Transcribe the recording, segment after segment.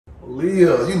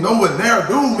Leah, you know what Nair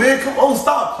do, man. Come on,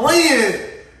 stop playing.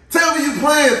 Tell me you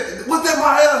playing. What's that,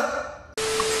 my hair?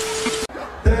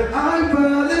 That I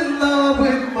fell in love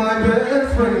with my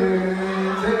best friend.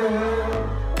 Yeah.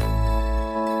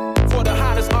 For the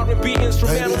hottest R&B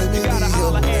instrumentals, you gotta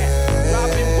holler at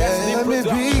Robin Wesley. Let me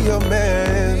be your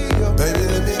man. Baby,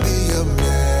 let me be your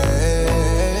man.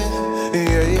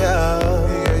 Yeah, yeah.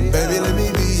 Baby, let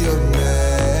me be your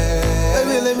man.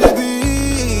 Baby, let me be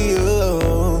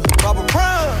your Papa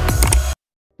Prime.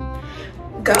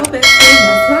 Go best friend,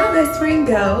 that's my best friend.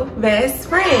 Go best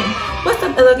friend. What's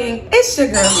up, Hello Gang? It's your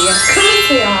girl Leah coming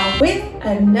to y'all with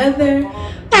another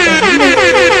video.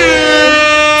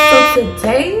 So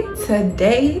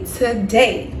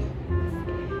today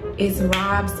is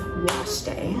Rob's wash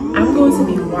day. I'm going to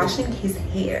be washing his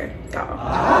hair,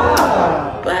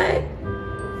 y'all. But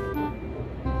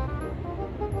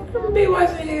I'm gonna be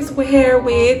washing his hair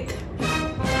with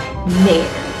Nair.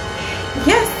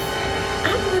 Yes,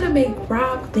 I'm gonna make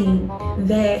Rob think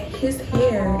that his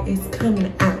hair is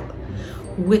coming out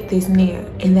with this Nair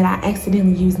and that I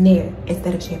accidentally used Nair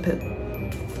instead of shampoo.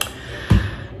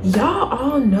 Y'all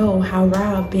all know how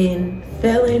Rob been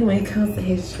feeling when it comes to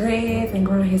his dreads and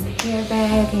growing his hair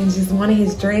back and just wanting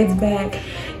his dreads back.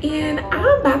 And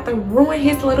I'm about to ruin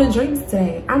his little dreams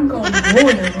today. I'm gonna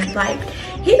ruin him. Like,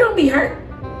 he don't be hurt,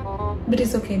 but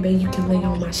it's okay, babe. You can lay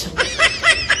on my shoulder.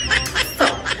 So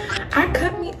I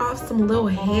cut me off some little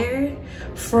hair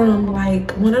from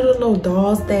like one of the little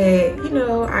dolls that, you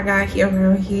know, I got here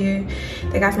around here.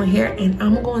 They got some hair, and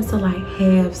I'm going to like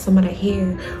have some of the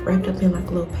hair wrapped up in like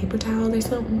a little paper towel or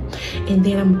something, and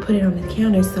then I'm gonna put it on the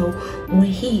counter. So when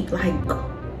he like,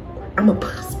 I'm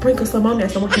gonna sprinkle some on there,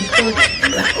 so when he pull it, he'll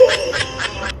be like,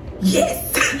 oh,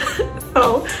 yes.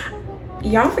 So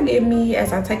y'all forgive me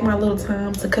as I take my little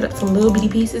time to cut up some little bitty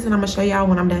pieces, and I'm gonna show y'all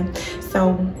when I'm done.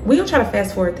 So we're gonna try to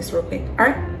fast forward this real quick. All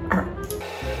right.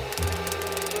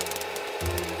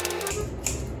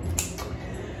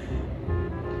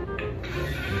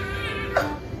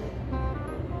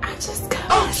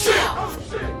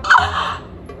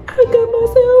 I got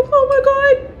myself, oh my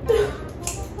God.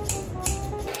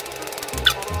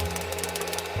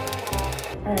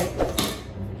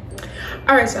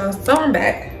 All right, y'all, so I'm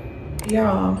back.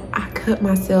 Y'all, I cut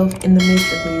myself in the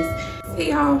midst of this. See,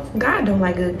 y'all, God don't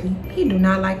like ugly. He do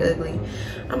not like ugly.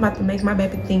 I'm about to make my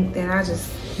baby think that I just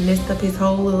messed up his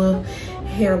whole little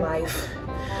hair life.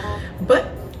 But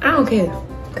I don't care,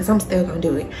 because I'm still gonna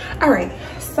do it. All right,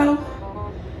 so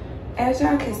as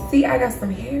y'all can see, I got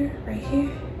some hair right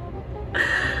here.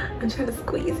 I'm trying to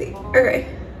squeeze it. Okay.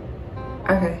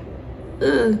 Okay.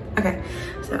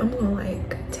 So I'm gonna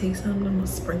like take some, I'm gonna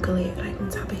sprinkle it like on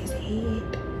top of his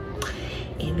head.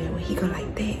 And then when he go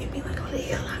like that, and be like,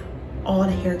 all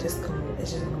the hair just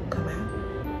it's just gonna come out.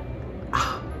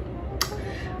 Oh.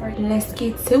 All right, let's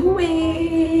get to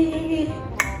it.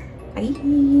 Bye.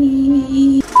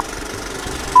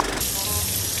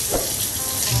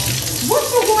 What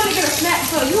you going to get a snack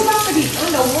for? You about to be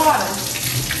underwater.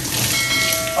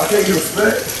 I can't get a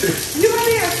snack. You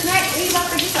gonna get a snack and you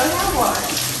about to get your hair washed.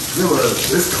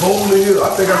 Yeah, it's cold in here. I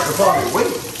think I should probably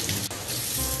wait.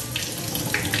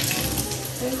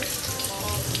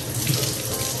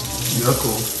 Yeah,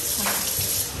 cool.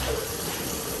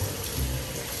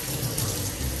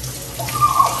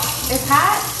 It's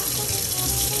hot?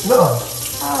 No.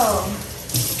 Oh.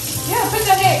 Yeah, put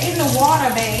your head in the water,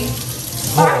 babe.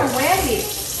 So I can wet it.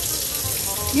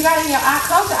 You got it in your eye.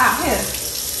 Close your eye. Here.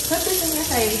 Put this in your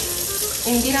face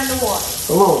and get underwater.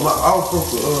 Hold on, I was supposed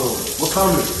to, what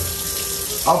time is it?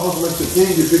 I was supposed to let the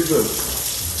king get picked up.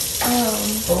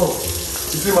 Hold on.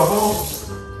 You see my phone?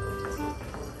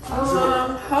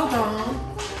 Hold on.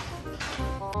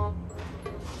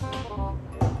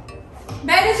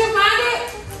 Babe, did you find it?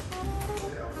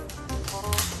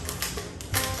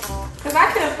 Because I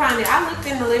couldn't find it. I looked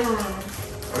in the living room.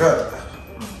 I got it.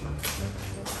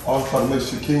 I was trying to make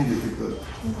sure King get picked up.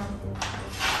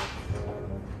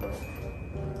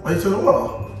 Why you turn the water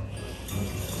off?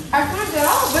 I turned it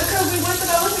off because we went to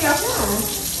go look at your phone.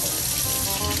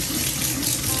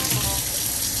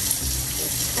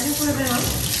 I just put it in on.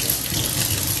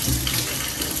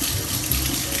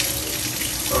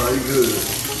 Alright, you good.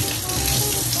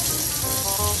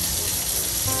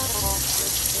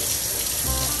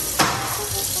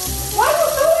 Why you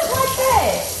do it like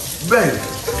that? Baby,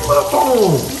 pick my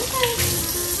phone.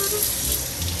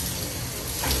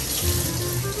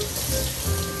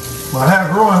 My hair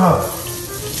growing, huh?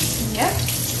 Yep.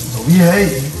 Don't be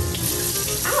hating.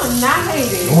 I do not hate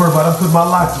it. Don't worry about it. I put my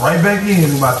locks right back in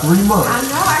about 3 months. I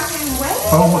know, I can't wait.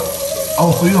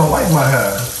 Oh, so you don't like my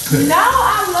hair? No,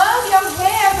 I love your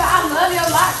hair, but I love your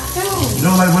locks too.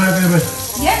 like black baby?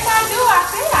 Yes, I do. I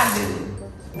say I do.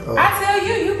 Oh. I tell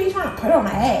you, you be trying to put on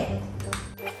my ass.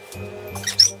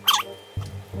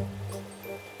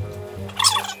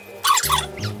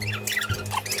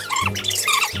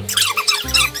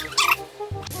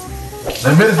 That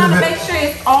I'm medicine trying to been, make sure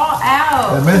it's all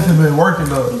out. that medicine been working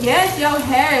though. Yes, your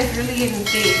hair is really getting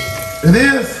thick. It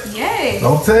is? Yes.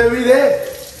 Don't tell me that.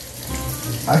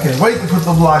 I can't wait to put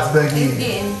them locks back It's in.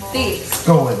 getting thick. It's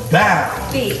going down.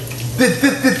 Thick.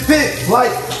 Thick.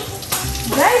 Like,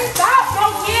 They stop.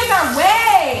 Your kids are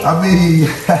way. I mean,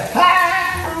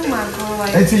 Oh my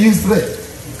God. ain't you used to that?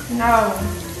 No.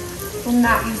 I'm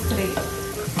not used to that.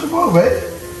 Come on, babe.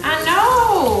 I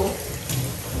know.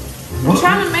 I'm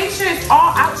trying to make sure it's all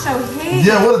out your head.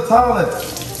 Yeah, what a talent.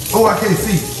 Oh, I can't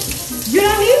see. You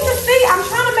don't need to see. I'm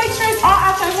trying to make sure it's all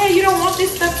out your head. You don't want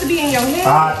this stuff to be in your head.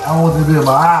 I want it to be in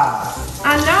my eyes.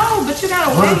 I know, but you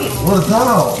gotta wait. What a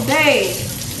talent. Babe,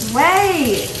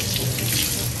 wait.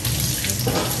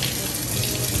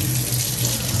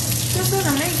 Just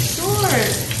gotta make sure.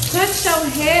 Put your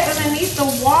head underneath the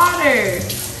water.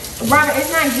 Robert,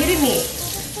 it's not getting it.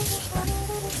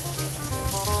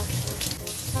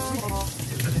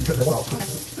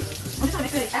 I'm trying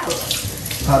to get it out.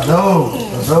 I know.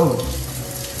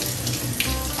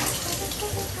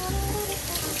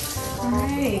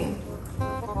 Alright.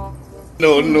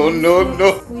 No.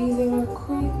 Squeeze it real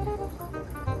quick.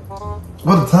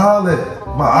 What a talent.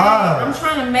 My I'm eyes.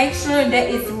 trying to make sure that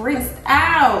it's rinsed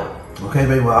out. Okay,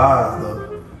 baby, my eyes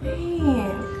though.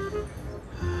 Man.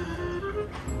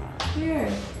 Here.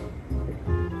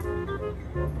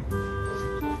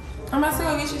 I'm about to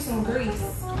go get you some grease.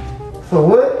 So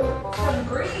what? Some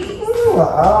grease. Ooh, my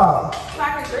eyes. So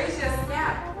I can grease your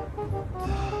scalp.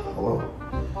 Hello.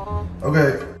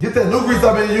 Okay, get that new grease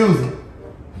I've been using.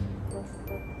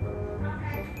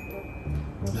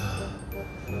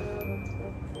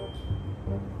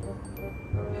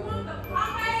 You want the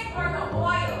pomade or the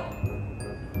oil?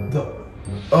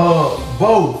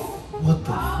 Both. What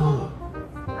the fuck?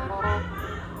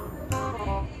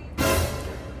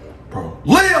 Bro.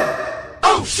 Leah!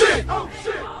 Oh shit! No.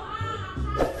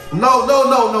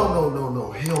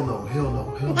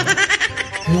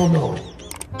 Hell no.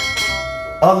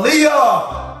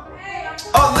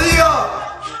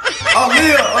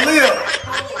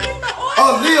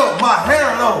 Aaliyah, my hair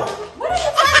though. What are you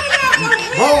talking about? Your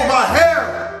hair? Bro, my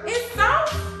hair. It's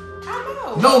soft? I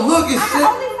know. No, look, it's I can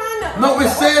only find the No,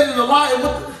 it's saying in the light.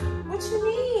 What you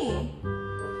mean?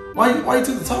 Why you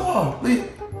took the top off? Leah,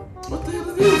 what the hell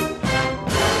is this?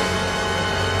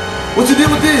 What you did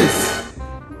with this?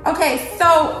 Okay,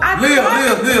 so I Leah,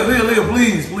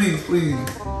 please.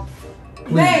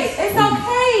 Babe, it's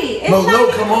okay. It's No, not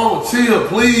even- come on, chill,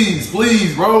 please,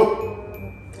 bro.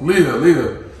 Leah.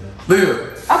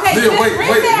 Okay, Leah, just wait.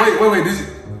 rinse it out. Did you?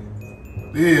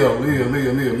 Leah,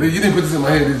 you didn't put this in my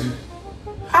head, did you?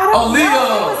 I don't know. Aaliyah.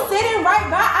 It was sitting right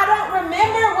by. I don't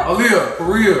remember what. Aaliyah, for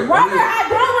real. Robert, Aaliyah. I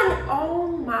don't remember. Oh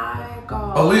my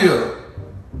God. Aaliyah.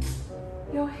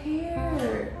 Your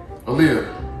hair. Aaliyah.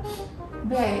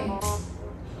 Babe.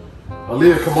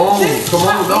 Aaliyah, come on.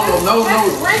 No.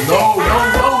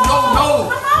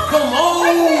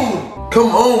 Come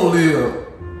on, Leah.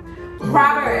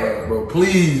 Robert. Bro,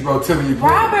 please, bro, tell me you play.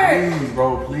 Robert. Please,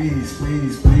 bro, please.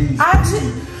 I just.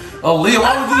 Aaliyah,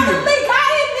 why would you? They got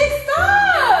it mixed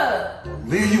up.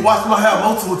 Leah, you watched my hair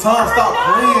multiple times. Stop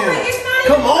I know, playing. but it's not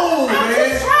Come even- on, I'm man.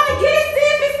 just trying to get it, see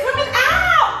if it's coming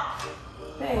out.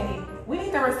 Babe, we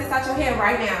need to rinse this out your hair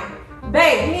right now.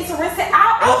 Babe, we need to rinse it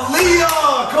out.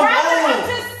 Aaliyah, come Robert, on. I'm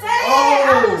just saying.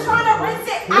 I'm just trying to rinse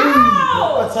it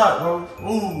out. What's up, bro?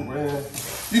 Ooh, man.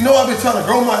 You know I've been trying to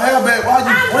grow my hair back. Why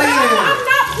you playing? I'm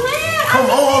not playing. Come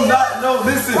on, no,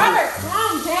 listen. Robert,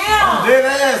 calm down. Dead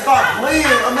ass, stop playing.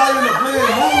 I'm not in the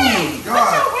playing mood. Put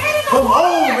your hand in the Come water.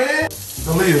 on, man.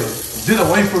 Aaliyah, get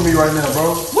away from me right now,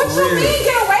 bro. What For you real. mean,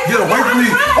 get away Get from away me? from me.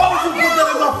 I'm trying to Why would you help put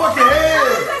that in my fucking head?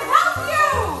 I'm trying to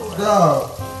help you.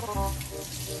 Dog.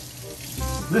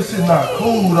 This shit not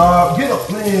cool, dog. Get up,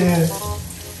 man.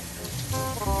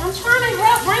 I'm trying to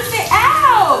help rinse it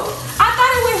out. I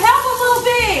thought it would help a little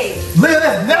bit. Leah,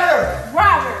 that's nerve.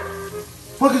 Robert,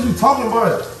 What is you talking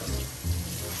about?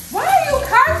 why are you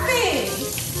cursing?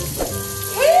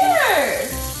 Here.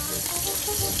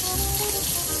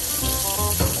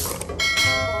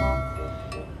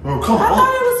 Bro, come I on.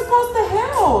 thought it was supposed to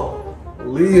help.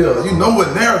 Leah, you know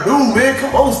what Nair do, man.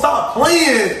 Come on, stop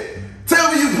playing.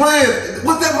 Tell me you playing.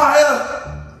 What's that my hair?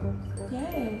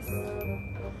 Yes.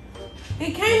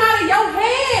 It came out of your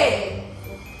head.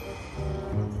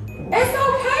 It's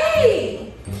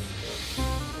okay.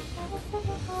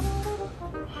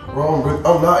 Bro,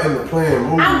 I'm not in the playing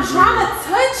mood. I'm trying to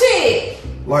touch it.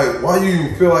 Like, why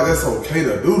you feel like that's okay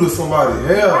to do to somebody?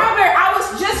 Hell. Robert, I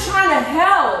was just trying to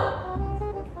help.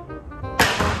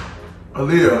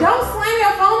 Aaliyah. Don't slam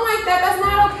your phone like that. That's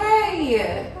not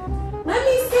okay. Let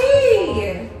me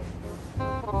see.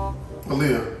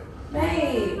 Aaliyah.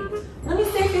 Babe, let me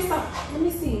see if it's a. Let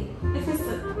me see if it's a.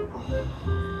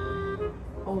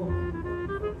 Oh.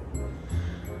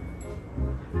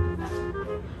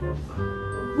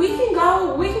 We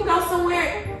can go somewhere.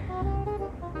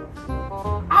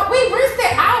 We rinsed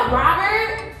it out,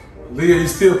 Robert. Leah, you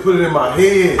still put it in my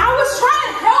head. I was trying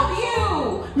to help you.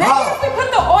 Maybe if we put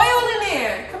the oil in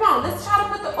there. Come on, let's try to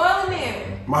put the oil in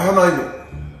there. My hair not even.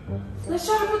 Let's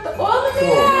try to put the oil in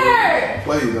there.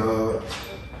 Play, dog.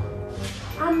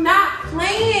 I'm not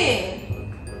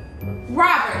playing.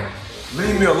 Robert.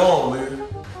 Leave me alone, Leah.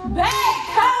 Babe,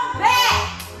 come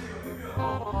back.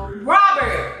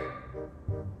 Robert.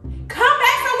 Come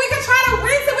back so we can try to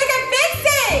rinse it. We can fix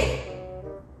it.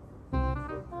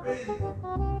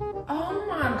 Oh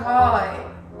my God.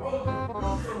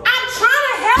 I'm trying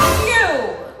to help you.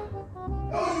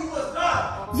 No, you was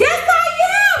not. Yes, I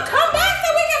am. Come back so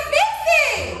we can fix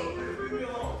it.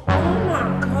 Oh my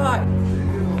God.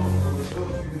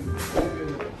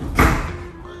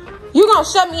 You gonna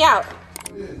shut me out.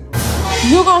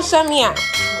 You gonna shut me out. This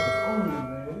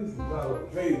is not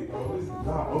okay, bro. This is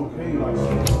not okay.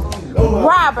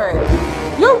 Robert,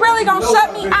 you really gonna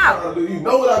shut me out. You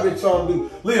know what I've been trying to do.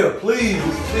 Leah, please,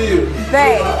 just chill.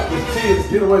 Babe. Just chill, just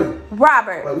get away.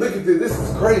 Robert. Like, look at this. This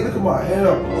is great. Look at my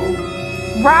hair,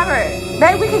 bro. Robert,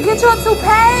 babe, we can get you a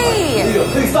toupee. Leah,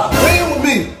 please stop playing with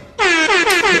me.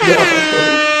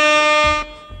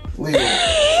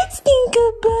 Leah.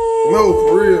 Stinker butt. No,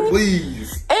 for real, please.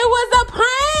 It was a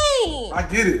prank. I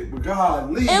get it, but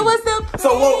God, leave. It was a prank. So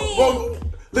what?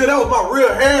 Leah, that was my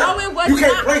real hair. No, it was You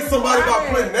can't not. break somebody by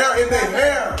putting hair in their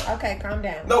hair. Okay, calm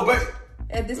down. No, babe.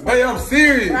 At this point, Babe, I'm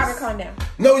serious. Robert, calm down.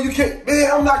 No, you can't.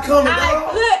 Man, I'm not coming.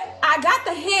 I got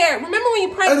the hair. Remember when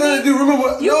you pranked me? Do remember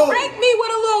what? You pranked me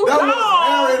with a little that doll.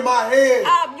 was hair in my head.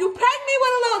 You pranked me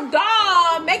with a little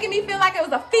doll, making me feel like it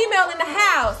was a female in the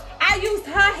house. I used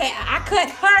her hair. I cut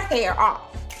her hair off,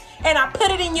 and I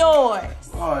put it in yours.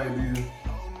 All right, dude.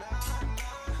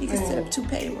 You can see the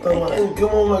toupee right there. Come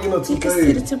on, like in a toupee. You can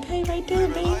see the toupee right there,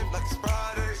 babe.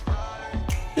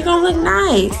 You're gonna look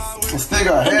nice. I still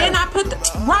got hair. And then I put the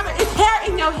Robert, it's hair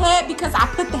in your head because I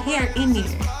put the hair in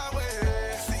there.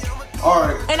 All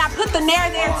right. And I put the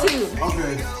nair there too.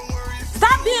 Okay.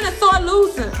 Stop being a sore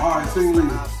loser. All right, sing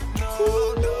Leah.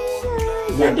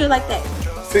 You gotta do it like that.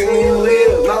 Sing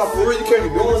Leah. Nah, for real, you can't be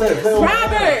doing that.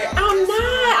 Robert, I'm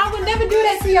not. I would never do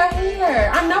that to your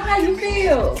hair. I know how you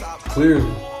feel.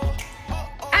 Clearly.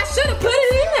 I should have put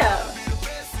it in there.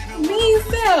 Mean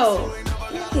self.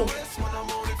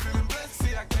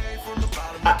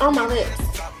 On my lips.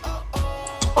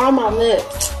 On my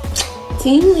lips.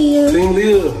 Team Leah. Team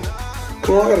Leah.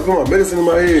 Come on, I gotta put my medicine in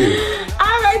my head.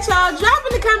 Alright, y'all. Drop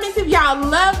in the comments if y'all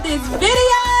love this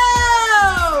video.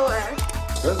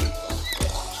 That's it.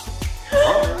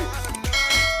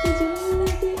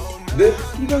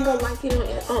 You gonna go like it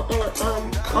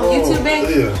on YouTube, babe?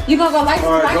 Yeah. You gonna go like it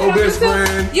on best YouTube?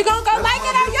 friend. You gonna go like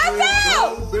it on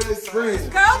YouTube? Go best friend.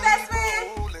 Go best friend.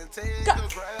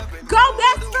 Go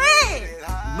best friend.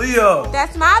 Leo.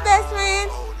 That's my best friend.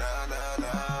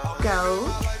 Go.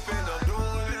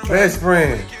 Best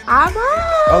friend. All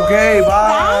right. Okay, bye.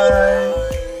 Bye.